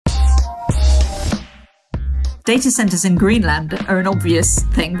Data centers in Greenland are an obvious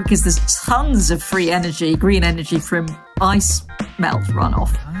thing because there's tons of free energy, green energy from ice melt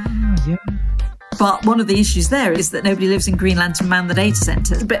runoff. Yeah. But one of the issues there is that nobody lives in Greenland to man the data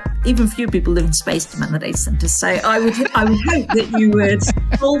centers, but even fewer people live in space to man the data centers. So I would hope that you would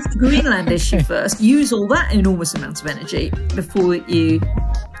solve the Greenland issue first, use all that enormous amount of energy before you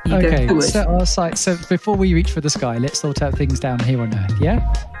go forward. Set our sights. So before we reach for the sky, let's sort out things down here on Earth,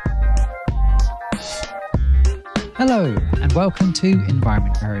 yeah? Hello, and welcome to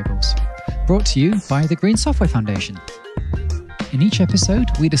Environment Variables, brought to you by the Green Software Foundation. In each episode,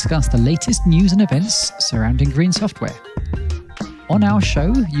 we discuss the latest news and events surrounding green software. On our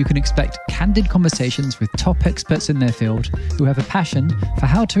show, you can expect candid conversations with top experts in their field who have a passion for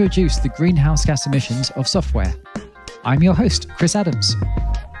how to reduce the greenhouse gas emissions of software. I'm your host, Chris Adams.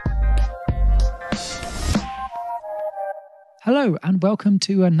 Hello, and welcome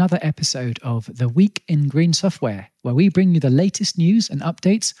to another episode of The Week in Green Software, where we bring you the latest news and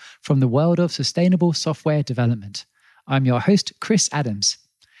updates from the world of sustainable software development. I'm your host, Chris Adams.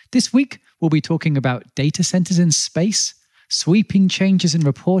 This week, we'll be talking about data centers in space, sweeping changes in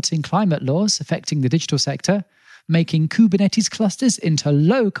reporting climate laws affecting the digital sector, making Kubernetes clusters into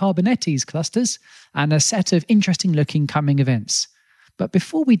Low Carbonetes clusters, and a set of interesting-looking coming events. But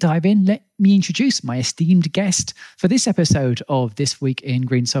before we dive in, let me introduce my esteemed guest for this episode of This Week in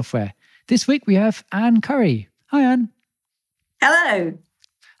Green Software. This week, we have Anne Currie. Hi, Anne. Hello.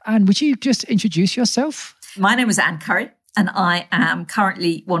 Anne, would you just introduce yourself? My name is Anne Currie, and I am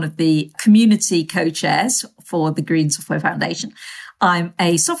currently one of the community co-chairs for the Green Software Foundation. I'm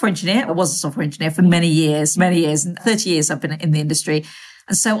a software engineer. I was a software engineer for many years, and 30 years I've been in the industry.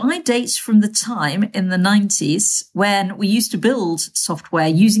 And so I date from the time in the 90s when we used to build software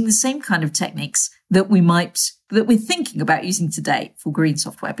using the same kind of techniques that we're thinking about using today for green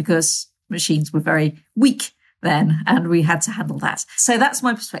software, because machines were very weak then and we had to handle that. So that's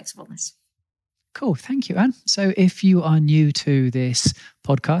my perspective on this. Cool. Thank you, Anne. So if you are new to this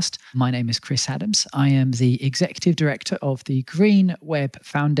podcast, my name is Chris Adams. I am the Executive Director of the Green Web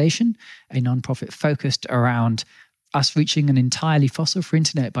Foundation, a nonprofit focused around us reaching an entirely fossil-free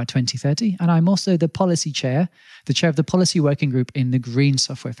internet by 2030. And I'm also the policy chair, the chair of the policy working group in the Green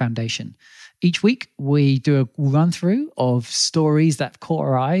Software Foundation. Each week, we do a run-through of stories that caught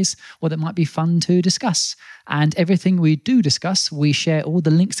our eyes or that might be fun to discuss. And everything we do discuss, we share all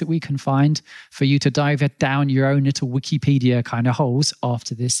the links that we can find for you to dive down your own little Wikipedia kind of holes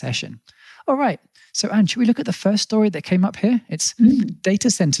after this session. All right. So, Anne, should we look at the first story that came up here? It's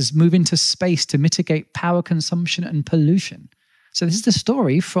data centers move into space to mitigate power consumption and pollution. So this is the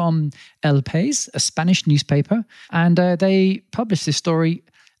story from El País, a Spanish newspaper, and they published this story.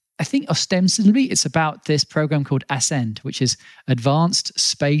 I think ostensibly it's about this program called Ascend, which is Advanced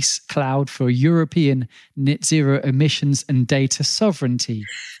Space Cloud for European Net Zero Emissions and Data Sovereignty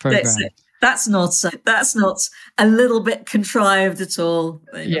Program. That's not a little bit contrived at all.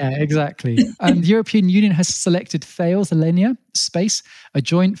 Yeah, exactly. And the European Union has selected Thales Alenia Space, a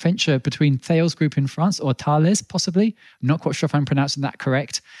joint venture between Thales Group in France, or Thales possibly. I'm not quite sure if I'm pronouncing that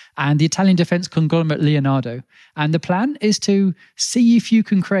correct, and the Italian defense conglomerate Leonardo. And the plan is to see if you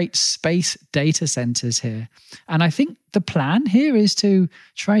can create space data centers here. And I think the plan here is to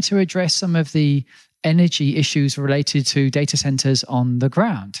try to address some of the energy issues related to data centers on the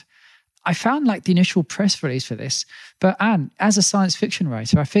ground. I found the initial press release for this, but Anne, as a science fiction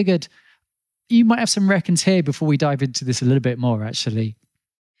writer, I figured you might have some reckons here before we dive into this a little bit more, actually.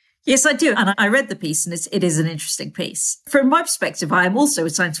 Yes, I do. And I read the piece, and it is an interesting piece. From my perspective, I am also a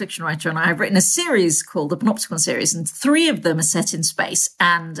science fiction writer, and I have written a series called the Panopticon series, and 3 of them are set in space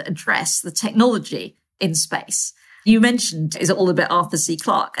and address the technology in space. You mentioned, is it all about Arthur C.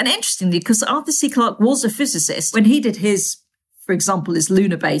 Clarke? And interestingly, because Arthur C. Clarke was a physicist, when he did for example, his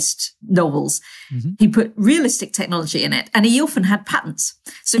lunar-based novels, he put realistic technology in it, and he often had patents.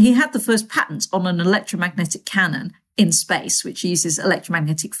 So he had the first patent on an electromagnetic cannon in space, which uses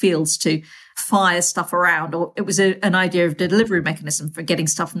electromagnetic fields to fire stuff around, or it was an idea of delivery mechanism for getting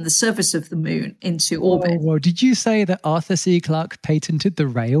stuff from the surface of the moon into orbit. Whoa. Did you say that Arthur C. Clarke patented the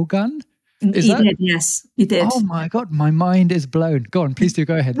railgun? He did, yes, he did. Oh my God, my mind is blown. Go on, please do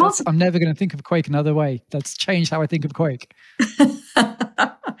go ahead. I'm never going to think of Quake another way. That's changed how I think of Quake.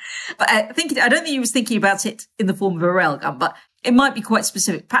 But I don't think he was thinking about it in the form of a railgun, but it might be quite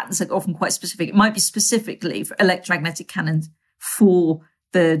specific. Patents are often quite specific. It might be specifically for electromagnetic cannons for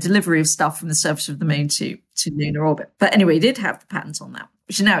the delivery of stuff from the surface of the moon to lunar orbit. But anyway, he did have the patents on that,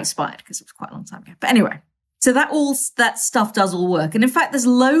 which are now expired because it was quite a long time ago. But anyway, So that stuff does all work. And in fact, there's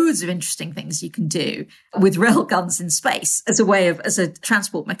loads of interesting things you can do with railguns in space as a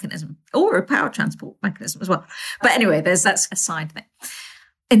transport mechanism, or a power transport mechanism as well. But anyway, that's a side thing.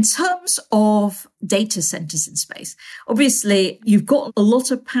 In terms of data centers in space, obviously you've got a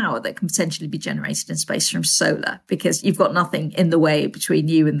lot of power that can potentially be generated in space from solar, because you've got nothing in the way between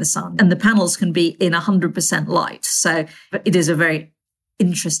you and the sun. And the panels can be in 100% light. So it is a very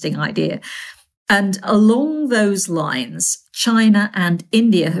interesting idea. And along those lines, China and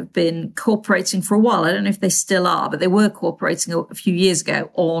India have been cooperating for a while. I don't know if they still are, but they were cooperating a few years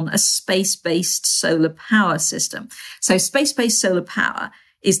ago on a space-based solar power system. So space-based solar power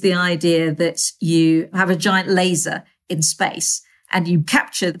is the idea that you have a giant laser in space and you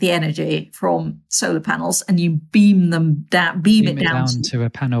capture the energy from solar panels and you beam it down to a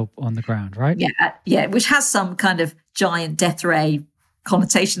panel on the ground, right? Yeah, which has some kind of giant death ray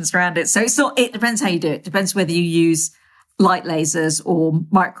connotations around it. So it depends how you do it. It depends whether you use light lasers or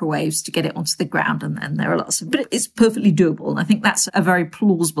microwaves to get it onto the ground. And there are lots but it's perfectly doable. And I think that's a very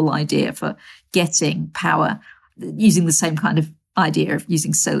plausible idea for getting power, using the same kind of idea of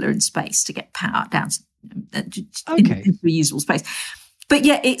using solar in space to get power down into a usable space. But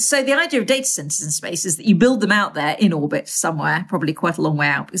yeah, so the idea of data centers in space is that you build them out there in orbit somewhere, probably quite a long way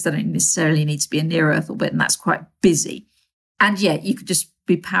out, because they don't necessarily need to be a near Earth orbit, and that's quite busy. And yeah, you could just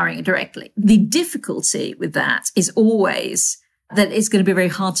be powering it directly. The difficulty with that is always that it's going to be very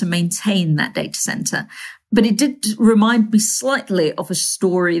hard to maintain that data center. But it did remind me slightly of a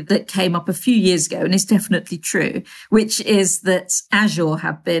story that came up a few years ago, and it's definitely true, which is that Azure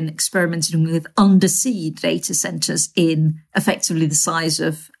have been experimenting with undersea data centers in effectively the size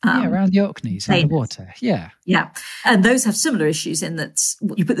of... around the Orkneys, underwater. Yeah. Yeah. And those have similar issues in that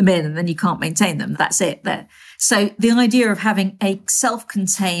you put them in and then you can't maintain them. That's it there. So the idea of having a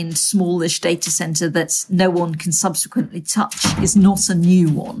self-contained, smallish data center that no one can subsequently touch is not a new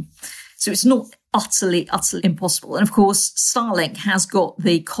one. So it's not utterly impossible. And of course, Starlink has got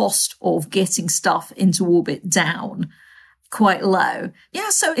the cost of getting stuff into orbit down quite low. Yeah,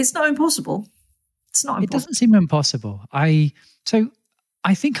 so it's not impossible. It's not impossible. It doesn't seem impossible.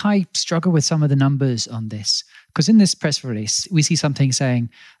 I think I struggle with some of the numbers on this, because in this press release, we see something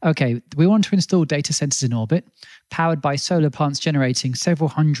saying, okay, we want to install data centers in orbit powered by solar plants generating several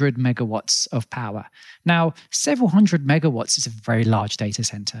hundred megawatts of power. Now, several hundred megawatts is a very large data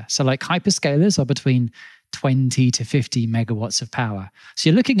center. So like hyperscalers are between 20 to 50 megawatts of power. So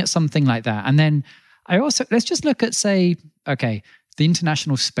you're looking at something like that. And then let's just look at, say, okay, the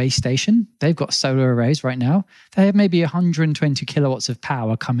International Space Station, they've got solar arrays right now. They have maybe 120 kilowatts of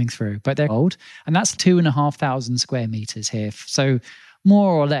power coming through, but they're old. And that's 2,500 square meters here. So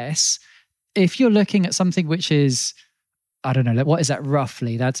more or less, if you're looking at something which is, I don't know, what is that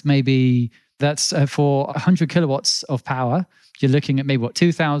roughly? That's for 100 kilowatts of power. You're looking at maybe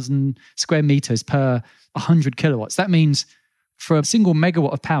 2,000 square meters per 100 kilowatts. That means for a single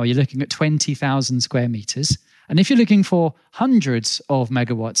megawatt of power, you're looking at 20,000 square meters. And if you're looking for hundreds of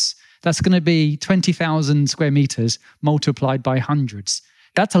megawatts, that's going to be 20,000 square meters multiplied by hundreds.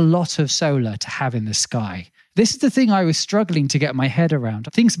 That's a lot of solar to have in the sky. This is the thing I was struggling to get my head around.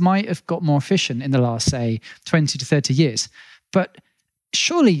 Things might have got more efficient in the last, say, 20 to 30 years. But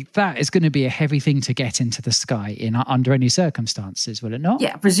surely that is going to be a heavy thing to get into the sky under any circumstances, will it not?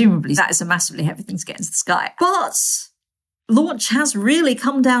 Yeah, presumably that is a massively heavy thing to get into the sky. But launch has really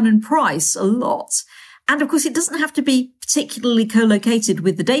come down in price a lot. And of course, it doesn't have to be particularly co-located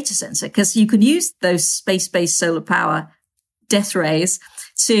with the data center, because you can use those space-based solar power death rays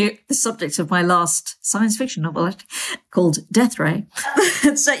to the subject of my last science fiction novel called Death Ray.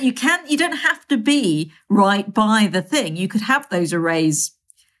 So you don't have to be right by the thing. You could have those arrays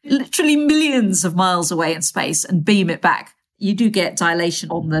literally millions of miles away in space and beam it back. You do get dilation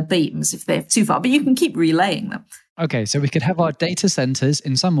on the beams if they're too far, but you can keep relaying them. Okay, so we could have our data centers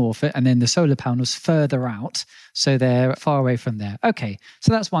in some orbit and then the solar panels further out, so they're far away from there. Okay,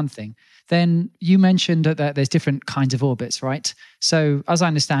 so that's one thing. Then you mentioned that there's different kinds of orbits, right? So as I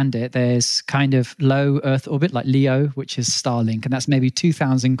understand it, there's kind of low Earth orbit, like LEO, which is Starlink, and that's maybe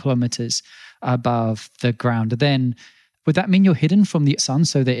 2,000 kilometers above the ground. And then would that mean you're hidden from the sun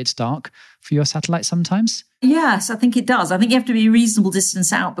so that it's dark for your satellite sometimes? Yes, I think it does. I think you have to be a reasonable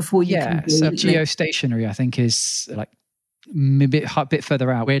distance out before you can... Yeah, so geostationary, I think, is like a bit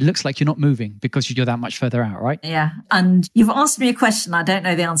further out, where it looks like you're not moving because you're that much further out, right? Yeah, and you've asked me a question I don't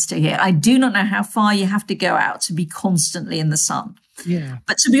know the answer to here. I do not know how far you have to go out to be constantly in the sun. Yeah.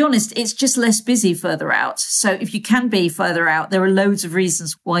 But to be honest, it's just less busy further out. So if you can be further out, there are loads of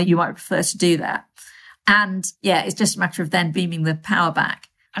reasons why you might prefer to do that. And yeah, it's just a matter of then beaming the power back.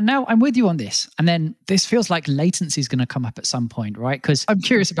 And now I'm with you on this. And then this feels like latency is going to come up at some point, right? Because I'm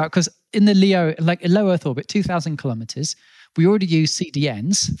curious because in the LEO, like in low Earth orbit, 2,000 kilometers, we already use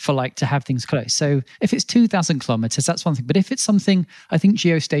CDNs for to have things close. So if it's 2,000 kilometers, that's one thing. But if it's something, I think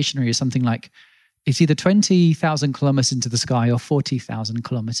geostationary is something like it's either 20,000 kilometers into the sky or 40,000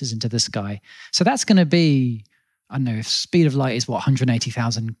 kilometers into the sky. So that's going to be, I don't know, if speed of light is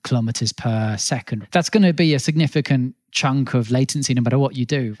 180,000 kilometers per second. That's going to be a significant chunk of latency no matter what you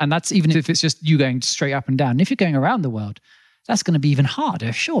do. And that's even if it's just you going straight up and down. And if you're going around the world, that's going to be even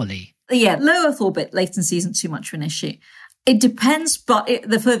harder, surely. Yeah, low Earth orbit latency isn't too much of an issue. It depends, but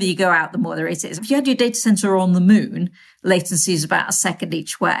the further you go out, the more there it is. If you had your data center on the moon, latency is about a second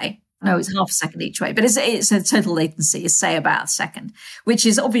each way. No, it's half a second each way, but it's a total latency is, say, about a second, which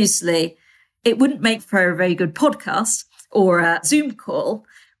is obviously, it wouldn't make for a very good podcast or a Zoom call,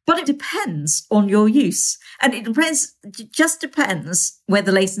 but it depends on your use. And it just depends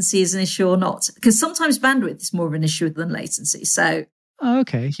whether latency is an issue or not, because sometimes bandwidth is more of an issue than latency. So,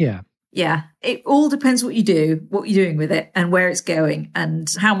 okay, yeah. Yeah, it all depends what you do, what you're doing with it, and where it's going, and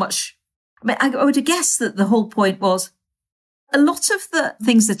how much. I mean, I would guess that the whole point was a lot of the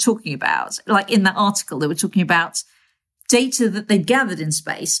things they're talking about, like in that article, they were talking about data that they gathered in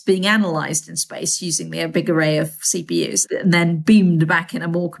space being analyzed in space using a big array of CPUs and then beamed back in a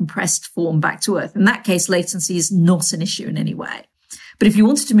more compressed form back to Earth. In that case, latency is not an issue in any way. But if you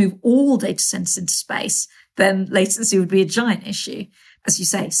wanted to move all data centers into space, then latency would be a giant issue. As you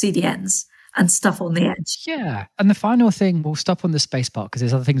say, CDNs and stuff on the edge. Yeah. And the final thing, we'll stop on the space part because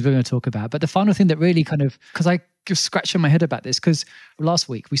there's other things we're going to talk about. But the final thing that really because I just scratching my head about this, because last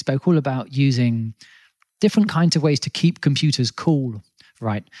week we spoke all about using different kinds of ways to keep computers cool,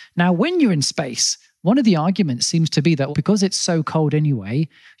 right? Now, when you're in space, one of the arguments seems to be that because it's so cold anyway,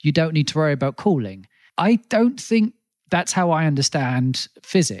 you don't need to worry about cooling. I don't think that's how I understand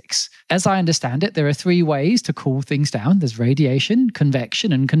physics. As I understand it, there are three ways to cool things down. There's radiation,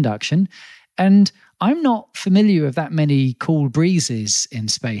 convection, and conduction. And I'm not familiar with that many cool breezes in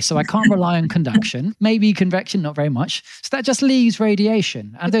space, so I can't rely on conduction. Maybe convection, not very much. So that just leaves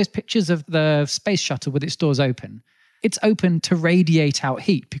radiation. And those pictures of the space shuttle with its doors open, it's open to radiate out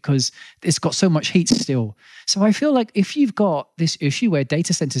heat because it's got so much heat still. So I feel like if you've got this issue where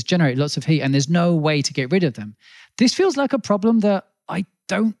data centers generate lots of heat and there's no way to get rid of them, this feels like a problem that I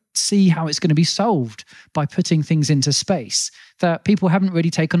don't see how it's going to be solved by putting things into space that people haven't really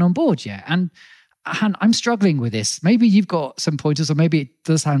taken on board yet. And I'm struggling with this. Maybe you've got some pointers, or maybe it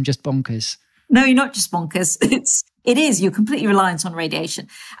does sound just bonkers. No, you're not just bonkers. It is. You're completely reliant on radiation.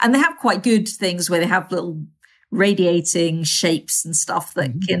 And they have quite good things where they have little radiating shapes and stuff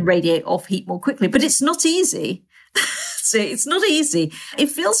that can radiate off heat more quickly. But it's not easy. So it's not easy. It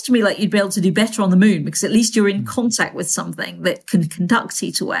feels to me like you'd be able to do better on the moon because at least you're in contact with something that can conduct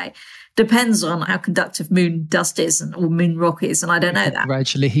heat away. Depends on how conductive moon dust is or moon rock is, and I don't know that.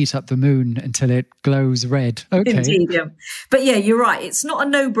 Gradually heat up the moon until it glows red. Okay. Indeed, yeah. But yeah, you're right. It's not a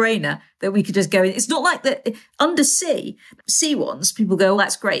no-brainer that we could just go in. It's not like that undersea, sea ones, people go, oh,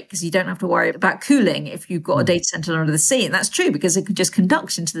 that's great because you don't have to worry about cooling if you've got a data center under the sea. And that's true because it could just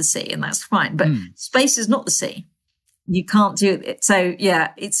conduct into the sea and that's fine. But space is not the sea. You can't do it. So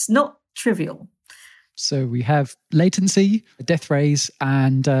yeah, it's not trivial. So we have latency, death rays,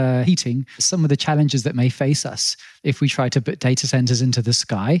 and heating, some of the challenges that may face us if we try to put data centers into the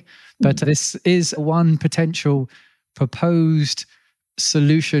sky. But this is one potential proposed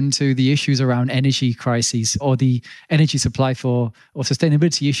solution to the issues around energy crises or the energy supply or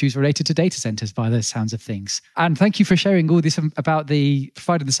sustainability issues related to data centers by the sounds of things. And thank you for sharing all this about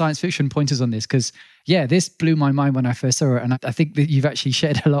providing the science fiction pointers on this, because yeah, this blew my mind when I first saw it. And I think that you've actually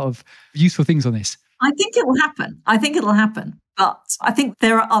shared a lot of useful things on this. I think it will happen. I think it'll happen. But I think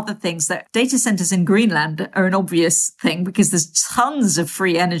there are other things that data centers in Greenland are an obvious thing because there's tons of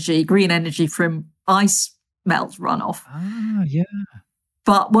free energy, green energy from ice melt runoff. Ah, yeah.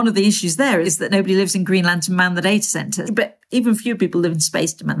 But one of the issues there is that nobody lives in Greenland to man the data centers. But even fewer people live in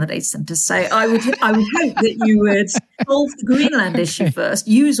space to man the data centers. So I would hope that you would solve the Greenland issue first,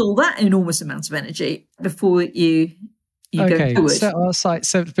 use all that enormous amount of energy before you okay, go set our sights.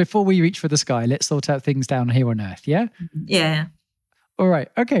 So before we reach for the sky, let's sort out things down here on Earth, yeah? Yeah. All right.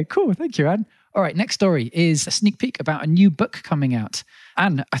 Okay, cool. Thank you, Anne. All right, next story is a sneak peek about a new book coming out.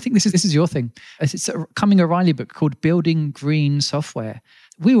 Anne, I think this is your thing. It's a Cumming O'Reilly book called Building Green Software.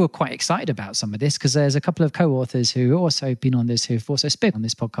 We were quite excited about some of this because there's a couple of co-authors who also been on this, who've also spoken on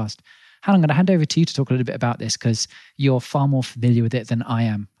this podcast. Hannah, I'm going to hand over to you to talk a little bit about this because you're far more familiar with it than I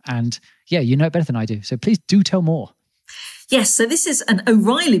am. And yeah, you know it better than I do. So please do tell more. Yes, so this is an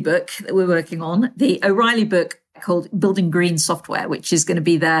O'Reilly book that we're working on. The O'Reilly book called Building Green Software, which is going to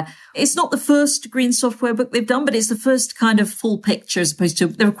be it's not the first green software book they've done, but it's the first kind of full picture, as opposed to,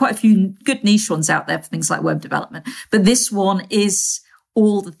 there are quite a few good niche ones out there for things like web development. But this one is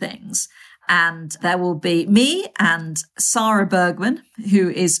all the things. And there will be me and Sarah Bergman, who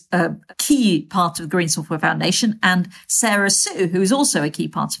is a key part of the Green Software Foundation, and Sarah Sue, who is also a key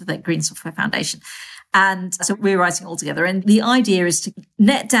part of the Green Software Foundation. And so we're writing all together. And the idea is to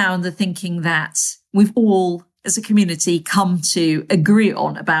net down the thinking that we've all, as a community, come to agree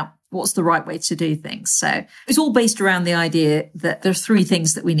on about what's the right way to do things. So it's all based around the idea that there's three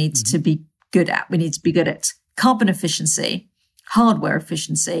things that we need to be good at. We need to be good at carbon efficiency, hardware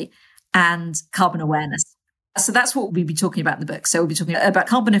efficiency, and carbon awareness. So that's what we'll be talking about in the book. So we'll be talking about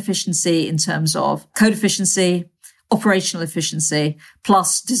carbon efficiency in terms of code efficiency, operational efficiency,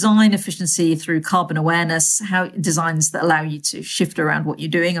 plus design efficiency through carbon awareness, how designs that allow you to shift around what you're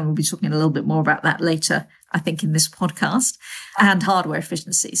doing. And we'll be talking a little bit more about that later, I think, in this podcast, and hardware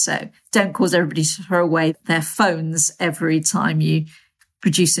efficiency. So don't cause everybody to throw away their phones every time you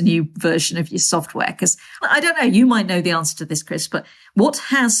produce a new version of your software. Because I don't know, you might know the answer to this, Chris, but what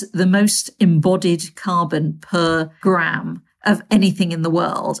has the most embodied carbon per gram of anything in the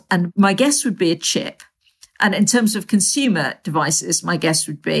world? And my guess would be a chip. And in terms of consumer devices, my guess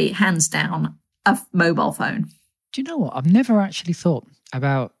would be, hands down, a mobile phone. Do you know what? I've never actually thought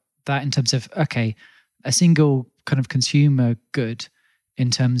about that in terms of, okay, a single kind of consumer good in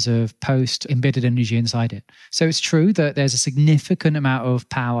terms of post embedded energy inside it. So it's true that there's a significant amount of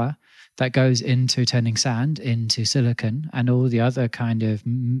power that goes into turning sand into silicon and all the other kind of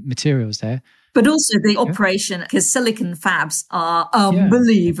materials there. But also the operation, because silicon fabs are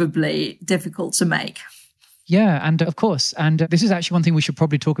unbelievably difficult to make. Yeah, and of course, and this is actually one thing we should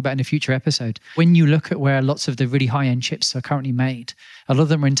probably talk about in a future episode. When you look at where lots of the really high-end chips are currently made, a lot of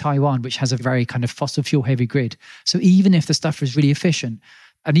them are in Taiwan, which has a very kind of fossil fuel heavy grid. So even if the stuff is really efficient,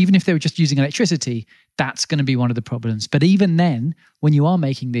 and even if they were just using electricity, that's going to be one of the problems. But even then, when you are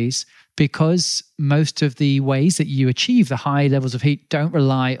making these, because most of the ways that you achieve the high levels of heat don't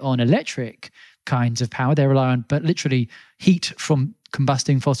rely on electric kinds of power, they rely on, but literally heat from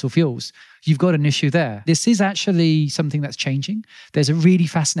combusting fossil fuels, you've got an issue there. This is actually something that's changing. There's a really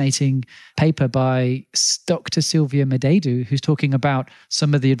fascinating paper by Dr. Sylvia Mededu, who's talking about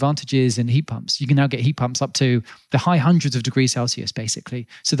some of the advantages in heat pumps. You can now get heat pumps up to the high hundreds of degrees Celsius, basically.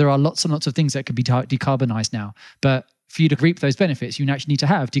 So there are lots and lots of things that could be decarbonized now. But for you to reap those benefits, you actually need to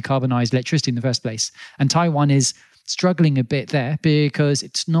have decarbonized electricity in the first place. And Taiwan is struggling a bit there because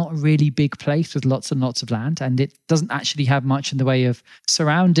it's not a really big place with lots and lots of land, and it doesn't actually have much in the way of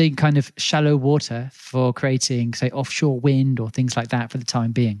surrounding kind of shallow water for creating, say, offshore wind or things like that for the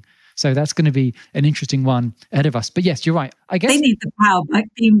time being. So that's going to be an interesting one ahead of us. But yes, you're right. I guess they need the power back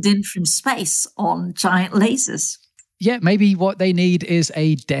beamed in from space on giant lasers. Yeah, maybe what they need is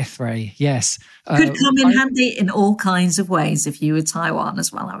a death ray. Yes. Could come in handy in all kinds of ways if you were Taiwan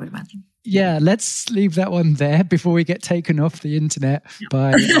as well, I would imagine. Yeah, let's leave that one there before we get taken off the internet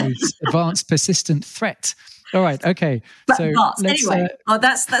by an advanced persistent threat. All right, okay. But anyway,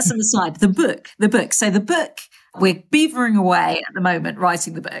 that's an aside. The book. So the book, we're beavering away at the moment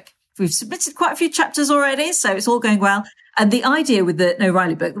writing the book. We've submitted quite a few chapters already, so it's all going well. And the idea with the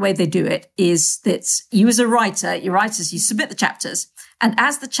O'Reilly book, the way they do it, is that you as a writer, you submit the chapters, and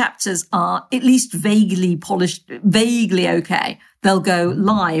as the chapters are at least vaguely polished, vaguely okay, they'll go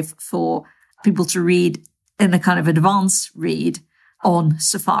live for people to read in a kind of advanced read on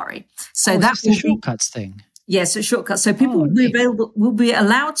Safari. So that's the shortcuts thing. Yes, it's shortcuts. So people will be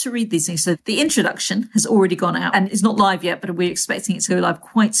allowed to read these things. So the introduction has already gone out and it's not live yet, but we're expecting it to go live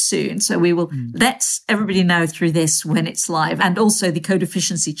quite soon. So we will let everybody know through this when it's live, and also the code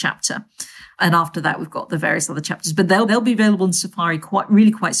efficiency chapter. And after that, we've got the various other chapters, but they'll be available in Safari quite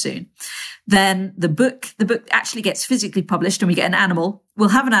soon. Then the book actually gets physically published, and we get an animal. We'll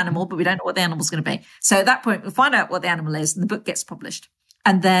have an animal, but we don't know what the animal's going to be. So at that point, we'll find out what the animal is, and the book gets published.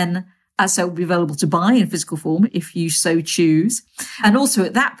 And then so it will be available to buy in physical form if you so choose. And also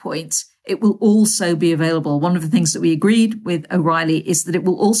at that point, it will also be available. One of the things that we agreed with O'Reilly is that it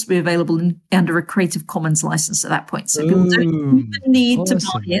will also be available under a Creative Commons license at that point. So people don't even need to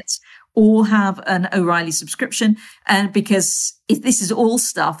buy it or have an O'Reilly subscription. And because if this is all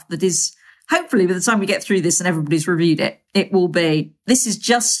stuff that is, hopefully by the time we get through this and everybody's reviewed it, it will be, this is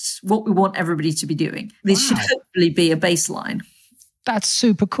just what we want everybody to be doing. This should hopefully be a baseline. That's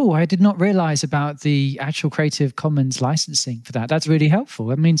super cool. I did not realize about the actual Creative Commons licensing for that. That's really helpful.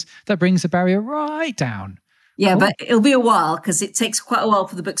 That means that brings the barrier right down. Yeah, but it'll be a while because it takes quite a while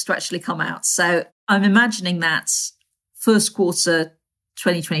for the books to actually come out. So I'm imagining that first quarter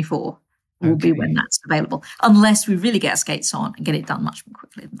 2024 will be when that's available, unless we really get our skates on and get it done much more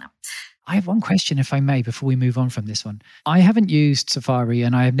quickly than that. I have one question, if I may, before we move on from this one. I haven't used Safari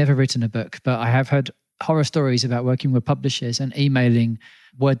and I have never written a book, but I have heard horror stories about working with publishers and emailing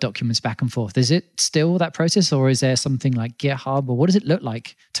Word documents back and forth. Is it still that process, or is there something like GitHub, or what does it look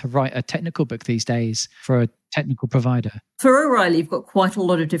like to write a technical book these days for a technical provider? For O'Reilly, you've got quite a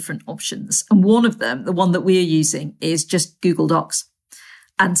lot of different options. And one of them, the one that we're using, is just Google Docs.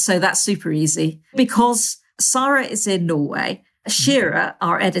 And so that's super easy because Sarah is in Norway. Shira,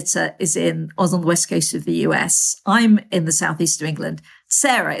 our editor, is on the west coast of the US. I'm in the southeast of England.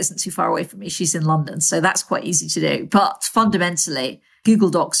 Sarah isn't too far away from me. She's in London. So that's quite easy to do. But fundamentally, Google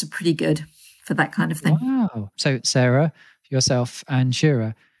Docs are pretty good for that kind of thing. Wow. So Sarah, yourself, and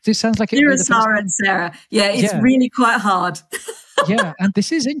Shira. This sounds like Shira, Sarah, and Sarah. Yeah, it's really quite hard. Yeah, and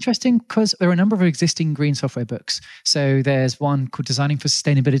this is interesting because there are a number of existing green software books. So there's one called Designing for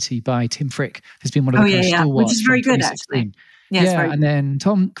Sustainability by Tim Frick, who's been one of the stalwarts, which is very good, actually. Yeah, and then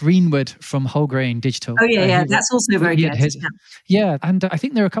Tom Greenwood from Whole Grain Digital. Oh, yeah, that's also very good. Yeah, and I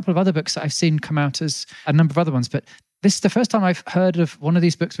think there are a couple of other books that I've seen come out as a number of other ones, but this is the first time I've heard of one of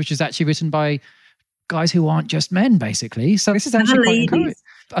these books, which is actually written by guys who aren't just men, basically. So this is actually quite encouraging.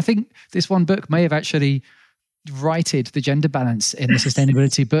 I think this one book may have actually righted the gender balance in the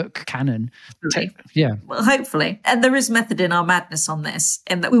sustainability book canon. Yeah. Well, hopefully. And there is method in our madness on this,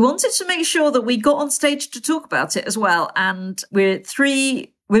 in that we wanted to make sure that we got on stage to talk about it as well. And we're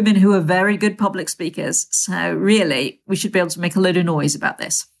three women who are very good public speakers. So really, we should be able to make a load of noise about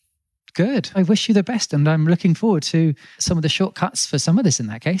this. Good. I wish you the best. And I'm looking forward to some of the shortcuts for some of this in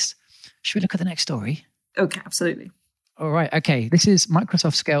that case. Should we look at the next story? Okay, absolutely. All right. Okay. This is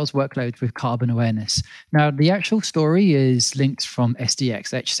Microsoft scales workloads with carbon awareness. Now, the actual story is linked from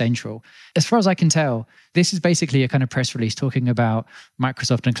SDX, Edge Central. As far as I can tell, this is basically a kind of press release talking about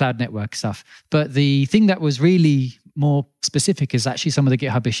Microsoft and cloud network stuff. But the thing that was really more specific is actually some of the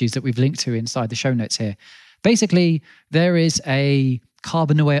GitHub issues that we've linked to inside the show notes here. Basically, there is a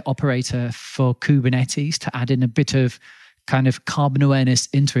carbon aware operator for Kubernetes to add in a bit of kind of carbon awareness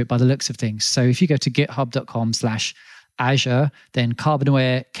into it by the looks of things. So if you go to github.com/Azure, then carbon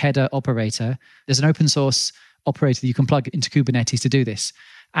aware Kedar operator, there's an open source operator that you can plug into Kubernetes to do this.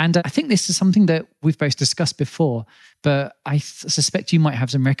 And I think this is something that we've both discussed before, but I suspect you might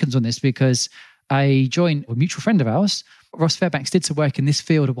have some records on this because I joined a mutual friend of ours. Ross Fairbanks did some work in this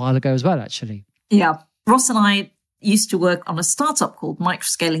field a while ago as well, actually. Yeah. Ross and I used to work on a startup called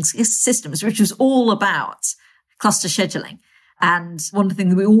Microscaling Systems, which was all about cluster scheduling. And one thing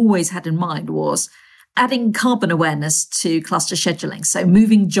that we always had in mind was adding carbon awareness to cluster scheduling. So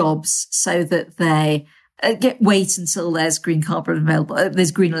moving jobs so that they wait until there's green carbon available, there's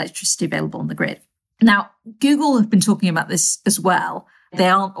green electricity available on the grid. Now, Google have been talking about this as well. They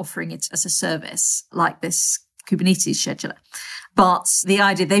aren't offering it as a service like this Kubernetes scheduler. But the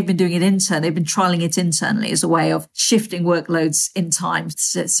idea, they've been doing it internally, they've been trialing it internally as a way of shifting workloads in time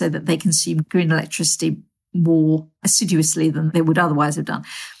so that they consume green electricity more assiduously than they would otherwise have done.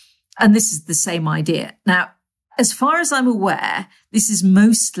 And this is the same idea. Now, as far as I'm aware, this is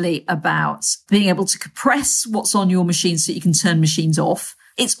mostly about being able to compress what's on your machine so you can turn machines off.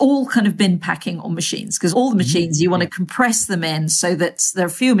 It's all kind of bin packing on machines because all the machines, you want to compress them in so that there are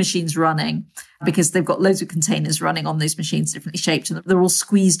fewer machines running because they've got loads of containers running on those machines, differently shaped, and they're all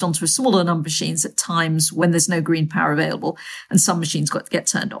squeezed onto a smaller number of machines at times when there's no green power available and some machines got to get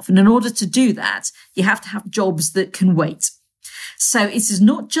turned off. And in order to do that, you have to have jobs that can wait. So it is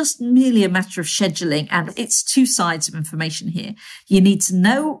not just merely a matter of scheduling, and it's two sides of information here. You need to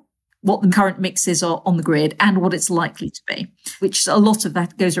know what the current mixes are on the grid and what it's likely to be, which a lot of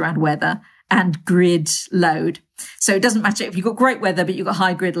that goes around weather and grid load. So it doesn't matter if you've got great weather, but you've got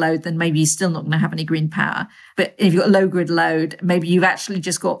high grid load, then maybe you're still not going to have any green power. But if you've got low grid load, maybe you've actually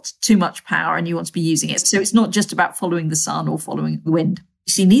just got too much power and you want to be using it. So it's not just about following the sun or following the wind.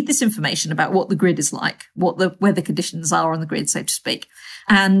 So you need this information about what the grid is like, what the weather conditions are on the grid, so to speak.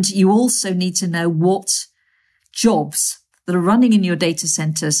 And you also need to know what jobs that are running in your data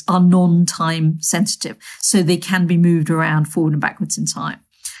centers are non-time sensitive, so they can be moved around forward and backwards in time.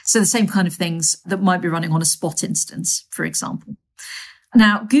 So the same kind of things that might be running on a spot instance, for example.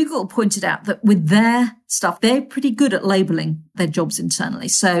 Now, Google pointed out that with their stuff, they're pretty good at labeling their jobs internally.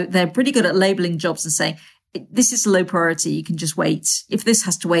 So they're pretty good at labeling jobs and saying, this is a low priority, you can just wait. If this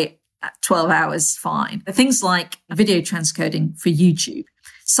has to wait 12 hours, fine. Things like video transcoding for YouTube.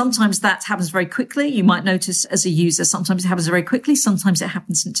 Sometimes that happens very quickly. You might notice as a user, sometimes it happens very quickly. Sometimes it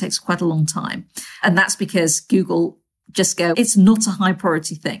happens and it takes quite a long time. And that's because Google just go, it's not a high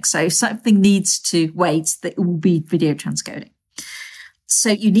priority thing. So if something needs to wait, that it will be video transcoding. So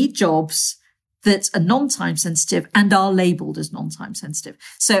you need jobs that are non-time sensitive and are labeled as non-time sensitive.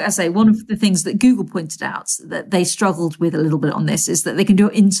 So as I say, one of the things that Google pointed out that they struggled with a little bit on this is that they can do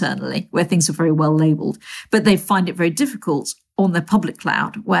it internally where things are very well labeled, but they find it very difficult on their public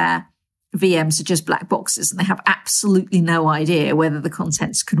cloud where VMs are just black boxes and they have absolutely no idea whether the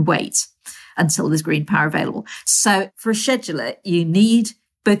contents could wait until there's green power available. So for a scheduler, you need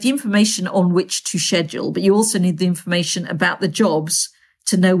both the information on which to schedule, but you also need the information about the jobs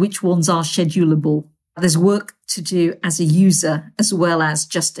to know which ones are schedulable. There's work to do as a user as well as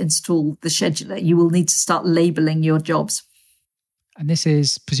just install the scheduler. You will need to start labeling your jobs. And this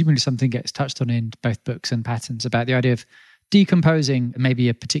is presumably something that gets touched on in both books and patterns about the idea of decomposing maybe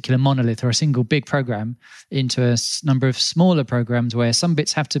a particular monolith or a single big program into a number of smaller programs where some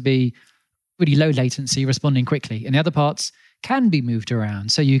bits have to be really low latency, responding quickly, and the other parts can be moved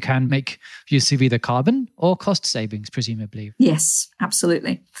around. So you can make use of either carbon or cost savings, presumably. Yes,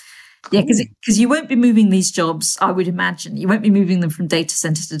 absolutely. Cool. Yeah, because you won't be moving these jobs, I would imagine. You won't be moving them from data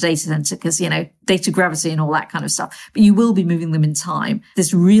center to data center because, data gravity and all that kind of stuff. But you will be moving them in time.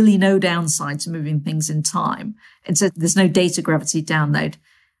 There's really no downside to moving things in time. And so there's no data gravity download.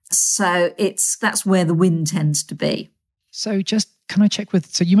 So that's where the win tends to be. So can I check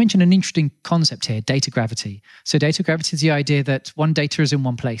so you mentioned an interesting concept here, data gravity. So data gravity is the idea that one data is in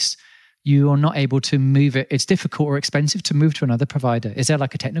one place. You are not able to move it. It's difficult or expensive to move to another provider. Is there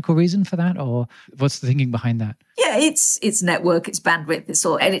like a technical reason for that, or what's the thinking behind that? Yeah, it's network, it's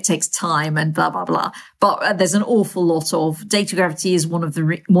bandwidth, and it takes time and blah, blah, blah. But there's an awful lot of data gravity is one of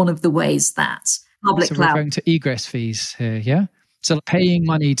the ways that public cloud. So we're referring to egress fees here, yeah? So paying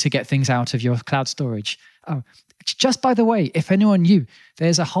money to get things out of your cloud storage. Oh, just by the way, if anyone knew,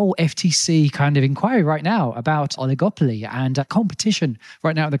 there's a whole FTC kind of inquiry right now about oligopoly and competition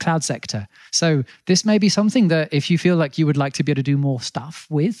right now in the cloud sector. So this may be something that if you feel like you would like to be able to do more stuff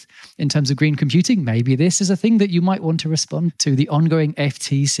with in terms of green computing, maybe this is a thing that you might want to respond to the ongoing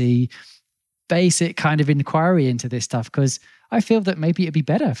FTC basic kind of inquiry into this stuff, because I feel that maybe it'd be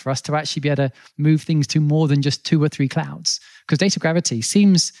better for us to actually be able to move things to more than just 2 or 3 clouds, because data gravity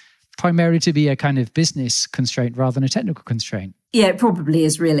seems primarily to be a kind of business constraint rather than a technical constraint. Yeah, it probably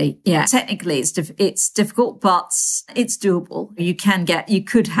is really. Yeah, technically it's difficult, but it's doable. You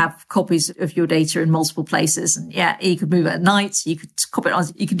could have copies of your data in multiple places, and yeah, you could move it at night. You could copy it on.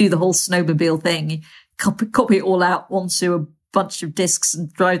 You could do the whole snowmobile thing. Copy it all out onto a bunch of disks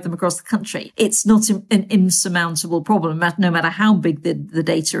and drive them across the country. It's not an insurmountable problem, no matter how big the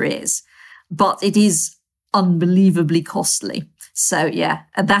data is, but it is unbelievably costly. So yeah,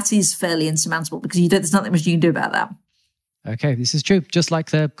 and that is fairly insurmountable because there's nothing much you can do about that. Okay, this is true. Just like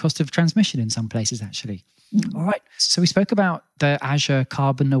the cost of transmission in some places, actually. All right. So we spoke about the Azure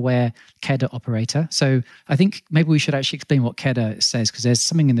Carbon-Aware KEDA operator. So I think maybe we should actually explain what KEDA says, because there's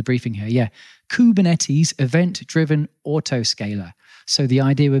something in the briefing here. Yeah. Kubernetes event-driven autoscaler. So the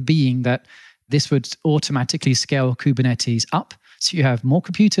idea would being that this would automatically scale Kubernetes up. So you have more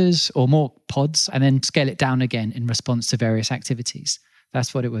computers or more pods and then scale it down again in response to various activities.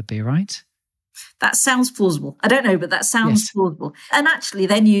 That's what it would be, right? That sounds plausible. I don't know, but that sounds plausible. And actually,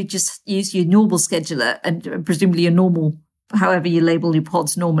 then you just use your normal scheduler and presumably your normal, however you label your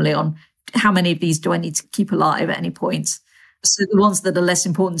pods normally, on how many of these do I need to keep alive at any point. So the ones that are less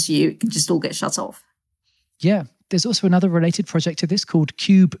important to you can just all get shut off. Yeah. There's also another related project to this called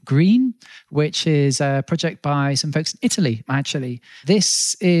Cube Green, which is a project by some folks in Italy, actually.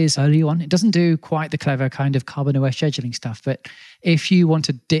 This is early on. It doesn't do quite the clever kind of carbon-aware scheduling stuff, but if you want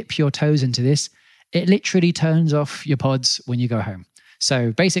to dip your toes into this, it literally turns off your pods when you go home.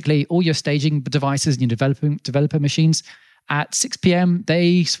 So basically, all your staging devices and your developer machines, at 6 p.m.,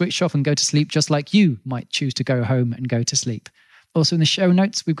 they switch off and go to sleep, just like you might choose to go home and go to sleep. Also in the show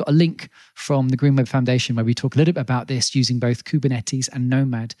notes, we've got a link from the Green Web Foundation where we talk a little bit about this using both Kubernetes and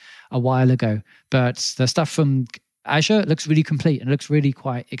Nomad a while ago. But the stuff from Azure looks really complete and looks really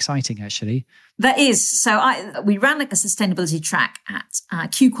quite exciting, actually. That is. So we ran a sustainability track at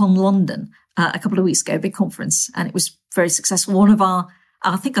QCon London a couple of weeks ago, a big conference, and it was very successful. One of our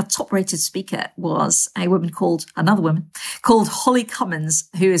top-rated speaker was another woman called Holly Cummins,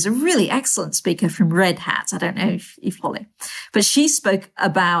 who is a really excellent speaker from Red Hat. I don't know if Holly, but she spoke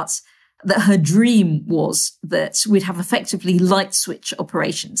about that her dream was that we'd have effectively light switch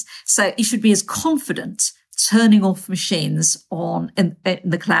operations. So you should be as confident turning off machines on in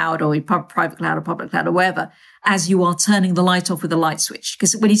the cloud or private cloud or public cloud or wherever, as you are turning the light off with a light switch.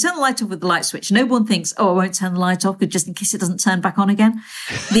 Because when you turn the light off with the light switch, no one thinks, oh, I won't turn the light off just in case it doesn't turn back on again.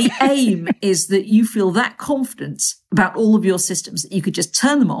 The aim is that you feel that confident about all of your systems that you could just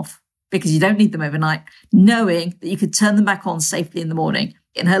turn them off because you don't need them overnight, knowing that you could turn them back on safely in the morning.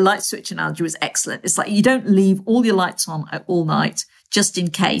 And her light switch analogy was excellent. It's like you don't leave all your lights on all night just in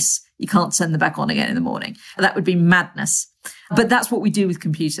case you can't turn them back on again in the morning. That would be madness. But that's what we do with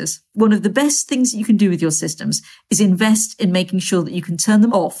computers. One of the best things that you can do with your systems is invest in making sure that you can turn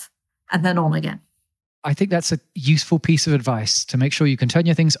them off and then on again. I think that's a useful piece of advice, to make sure you can turn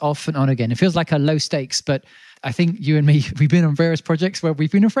your things off and on again. It feels like a low stakes, but I think you and me, we've been on various projects where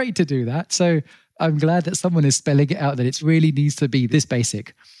we've been afraid to do that. So I'm glad that someone is spelling it out, that it really needs to be this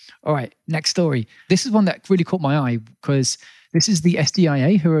basic. All right, next story. This is one that really caught my eye because this is the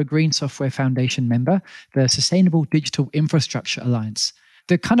SDIA, who are a Green Software Foundation member, the Sustainable Digital Infrastructure Alliance.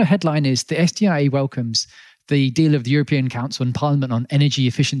 The kind of headline is the SDIA welcomes the deal of the European Council and Parliament on Energy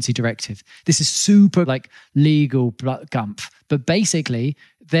Efficiency Directive. This is super legal gumph, but basically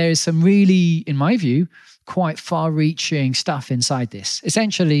there's some really, in my view, quite far-reaching stuff inside this.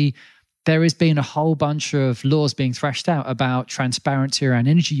 Essentially, there has been a whole bunch of laws being thrashed out about transparency around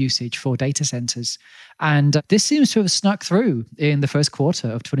energy usage for data centers. And this seems to have snuck through in the first quarter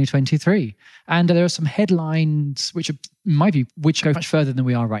of 2023. And there are some headlines which, in my view, which go much further than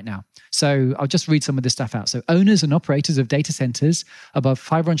we are right now. So I'll just read some of this stuff out. So owners and operators of data centers above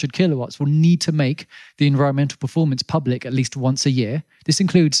 500 kilowatts will need to make the environmental performance public at least once a year. This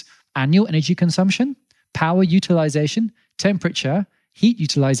includes annual energy consumption, power utilization, temperature, heat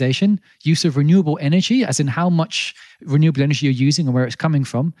utilization, use of renewable energy, as in how much renewable energy you're using and where it's coming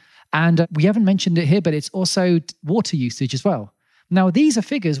from. And we haven't mentioned it here, but it's also water usage as well. Now, these are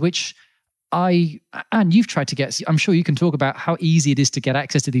figures which and you've tried to get, I'm sure you can talk about how easy it is to get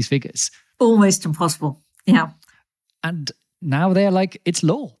access to these figures. Almost impossible. Yeah. And now they're like, it's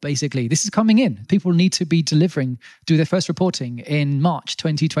law, basically. This is coming in. People need to be do their first reporting in March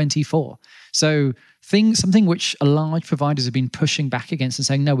 2024. So something which a large providers have been pushing back against and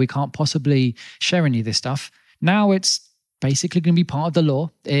saying, no, we can't possibly share any of this stuff. Now it's basically going to be part of the law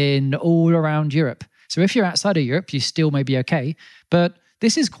in all around Europe. So if you're outside of Europe, you still may be okay. But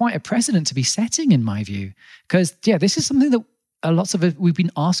this is quite a precedent to be setting, in my view, because, yeah, this is something that lots of it we've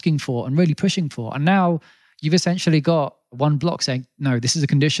been asking for and really pushing for. And now you've essentially got one block saying, no, this is a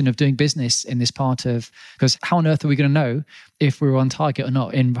condition of doing business in this part of, because how on earth are we going to know if we're on target or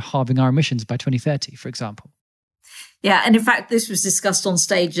not in halving our emissions by 2030, for example? Yeah, and in fact, this was discussed on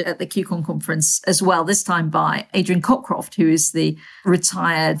stage at the QCon conference as well, this time by Adrian Cockcroft, who is the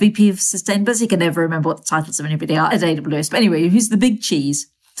retired VP of Sustainability. I can never remember what the titles of anybody are at AWS. But anyway, he's the big cheese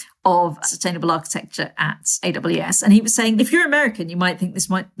of sustainable architecture at AWS. And he was saying, if you're American, you might think this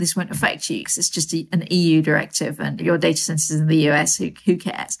won't affect you because it's just an EU directive and your data centers in the US, who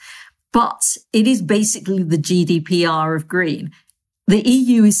cares? But it is basically the GDPR of green. The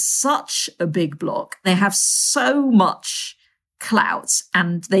EU is such a big bloc. They have so much clout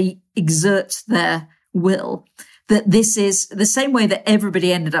and they exert their will that this is the same way that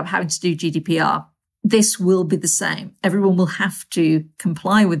everybody ended up having to do GDPR. This will be the same. Everyone will have to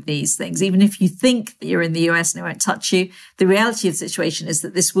comply with these things. Even if you think that you're in the US and it won't touch you, the reality of the situation is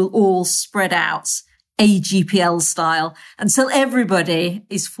that this will all spread out AGPL style until everybody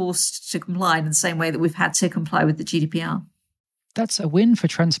is forced to comply in the same way that we've had to comply with the GDPR. That's a win for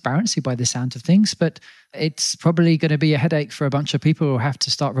transparency by the sound of things, but it's probably going to be a headache for a bunch of people who have to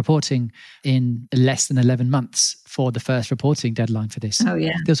start reporting in less than 11 months for the first reporting deadline for this. Oh,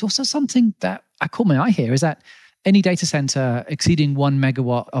 yeah. There's also something that I caught my eye here is that any data center exceeding 1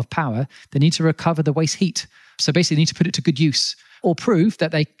 megawatt of power, they need to recover the waste heat. So basically, they need to put it to good use or prove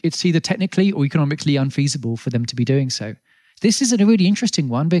that it's either technically or economically unfeasible for them to be doing so. This is a really interesting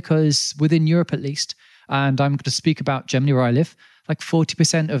one because within Europe, at least, and I'm going to speak about Germany where I live, like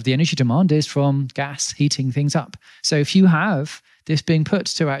 40% of the energy demand is from gas heating things up. So if you have this being put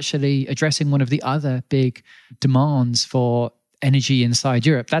to actually addressing one of the other big demands for energy inside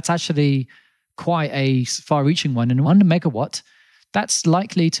Europe, that's actually quite a far-reaching one. And 1 megawatt, that's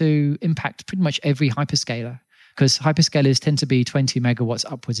likely to impact pretty much every hyperscaler because hyperscalers tend to be 20 megawatts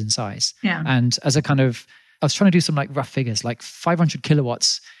upwards in size. Yeah. And as a kind of I was trying to do some rough figures, like 500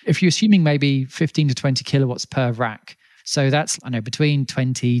 kilowatts. If you're assuming maybe 15 to 20 kilowatts per rack, so that's, between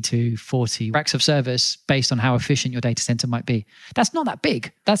 20 to 40 racks of servers based on how efficient your data center might be. That's not that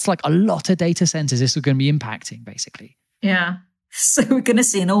big. That's like a lot of data centers this is going to be impacting, basically. Yeah. So we're going to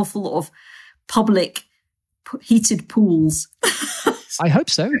see an awful lot of public heated pools. I hope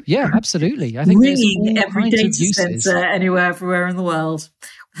so. Yeah, absolutely. I think ringing every data center everywhere in the world.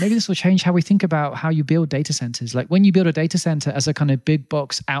 Maybe this will change how we think about how you build data centers. Like when you build a data center as a kind of big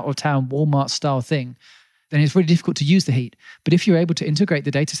box, out of town, Walmart style thing, then it's really difficult to use the heat. But if you're able to integrate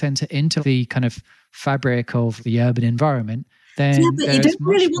the data center into the kind of fabric of the urban environment, then but you don't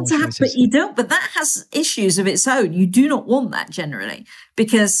really want to have, but that has issues of its own. You do not want that generally,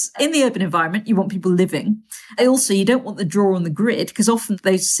 because in the urban environment, you want people living. Also, you don't want the draw on the grid, because often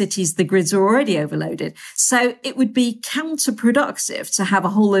those cities, the grids are already overloaded. So it would be counterproductive to have a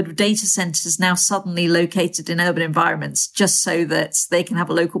whole load of data centers now suddenly located in urban environments just so that they can have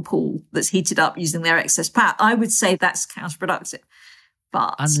a local pool that's heated up using their excess power. I would say that's counterproductive.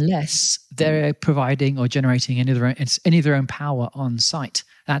 But unless they're providing or generating any of their own power on site.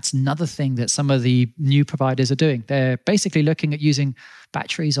 That's another thing that some of the new providers are doing. They're basically looking at using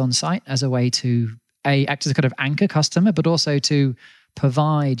batteries on site as a way to act as a kind of anchor customer, but also to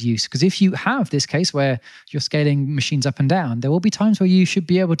provide use. Because if you have this case where you're scaling machines up and down, there will be times where you should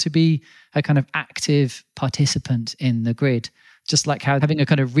be able to be a kind of active participant in the grid, just like having a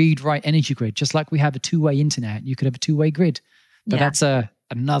kind of read-write energy grid, just like we have a two-way internet, you could have a two-way grid. But that's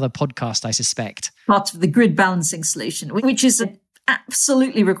another podcast, I suspect. Part of the grid balancing solution, which is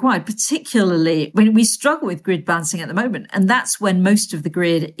absolutely required, particularly when we struggle with grid balancing at the moment. And that's when most of the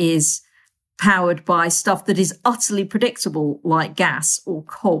grid is powered by stuff that is utterly predictable, like gas or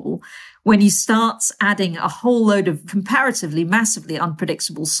coal. When you start adding a whole load of comparatively massively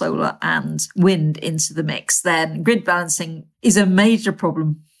unpredictable solar and wind into the mix, then grid balancing is a major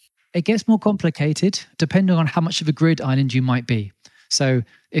problem. It gets more complicated depending on how much of a grid island you might be. So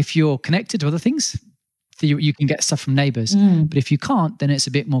if you're connected to other things, you can get stuff from neighbors. But if you can't, then it's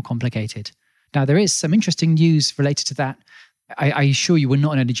a bit more complicated. Now, there is some interesting news related to that. I assure you, we're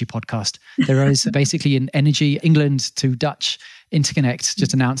not an energy podcast. There is basically an Energy England to Dutch interconnect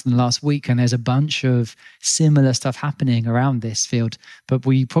just announced in the last week, and there's a bunch of similar stuff happening around this field. But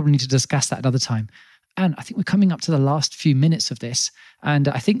we probably need to discuss that another time. And I think we're coming up to the last few minutes of this. And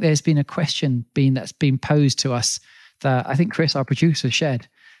I think there's been a question that's been posed to us that I think Chris, our producer, shared.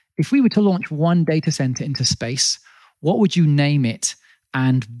 If we were to launch one data center into space, what would you name it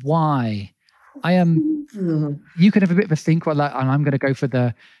and why? You could have a bit of a think about that, and I'm going to go for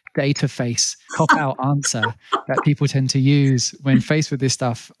the data face cop-out answer that people tend to use when faced with this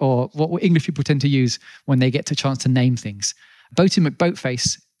stuff, or what English people tend to use when they get a chance to name things. Boaty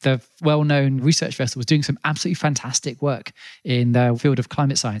McBoatface, the well-known research vessel, was doing some absolutely fantastic work in the field of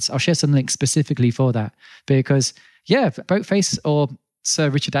climate science. I'll share some links specifically for that because, Boatface or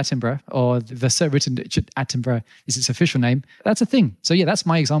Sir Richard Attenborough, or the Sir Richard Attenborough is its official name. That's a thing. So that's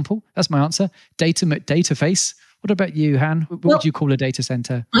my example. That's my answer. Dataface. What about you, Han? What would you call a data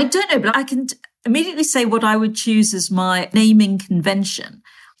center? I don't know, but I can immediately say what I would choose as my naming convention.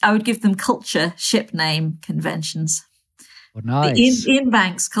 I would give them culture ship name conventions. Oh, nice. The Ian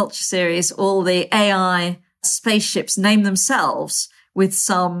Banks culture series, all the AI spaceships name themselves with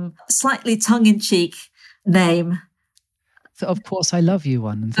some slightly tongue-in-cheek name. So, of course, I love you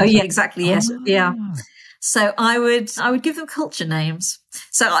one. Oh, yeah, exactly. Yes. Yeah. So I would give them culture names.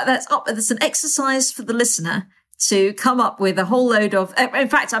 So that's an exercise for the listener to come up with a whole load of, in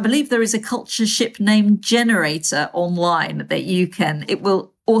fact, I believe there is a culture ship name generator online that it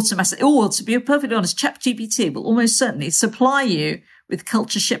will automatically, or to be perfectly honest, ChatGPT will almost certainly supply you with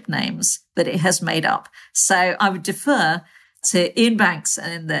culture ship names that it has made up. So I would defer to Ian Banks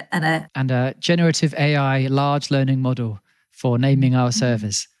and a generative AI large learning model for naming our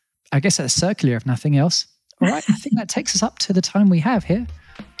servers. I guess that's circular if nothing else. All right, I think that takes us up to the time we have here.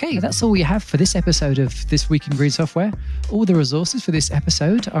 Okay, that's all we have for this episode of This Week in Green Software. All the resources for this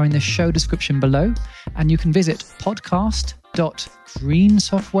episode are in the show description below, and you can visit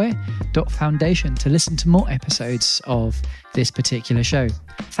podcast.greensoftware.foundation to listen to more episodes of this particular show.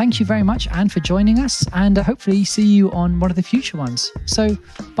 Thank you very much, Anne, for joining us, and hopefully see you on one of the future ones. So,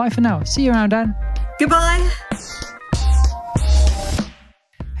 bye for now. See you around, Anne. Goodbye.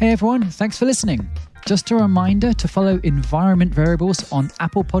 Hey everyone, thanks for listening. Just a reminder to follow Environment Variables on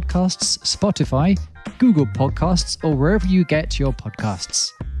Apple Podcasts, Spotify, Google Podcasts, or wherever you get your podcasts.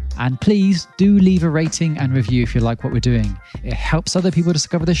 And please do leave a rating and review if you like what we're doing. It helps other people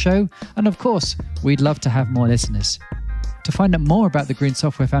discover the show. And of course, we'd love to have more listeners. To find out more about the Green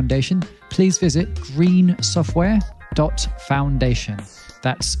Software Foundation, please visit greensoftware.foundation.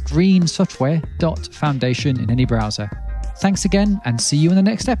 That's greensoftware.foundation in any browser. Thanks again, and see you in the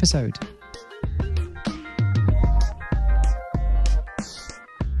next episode.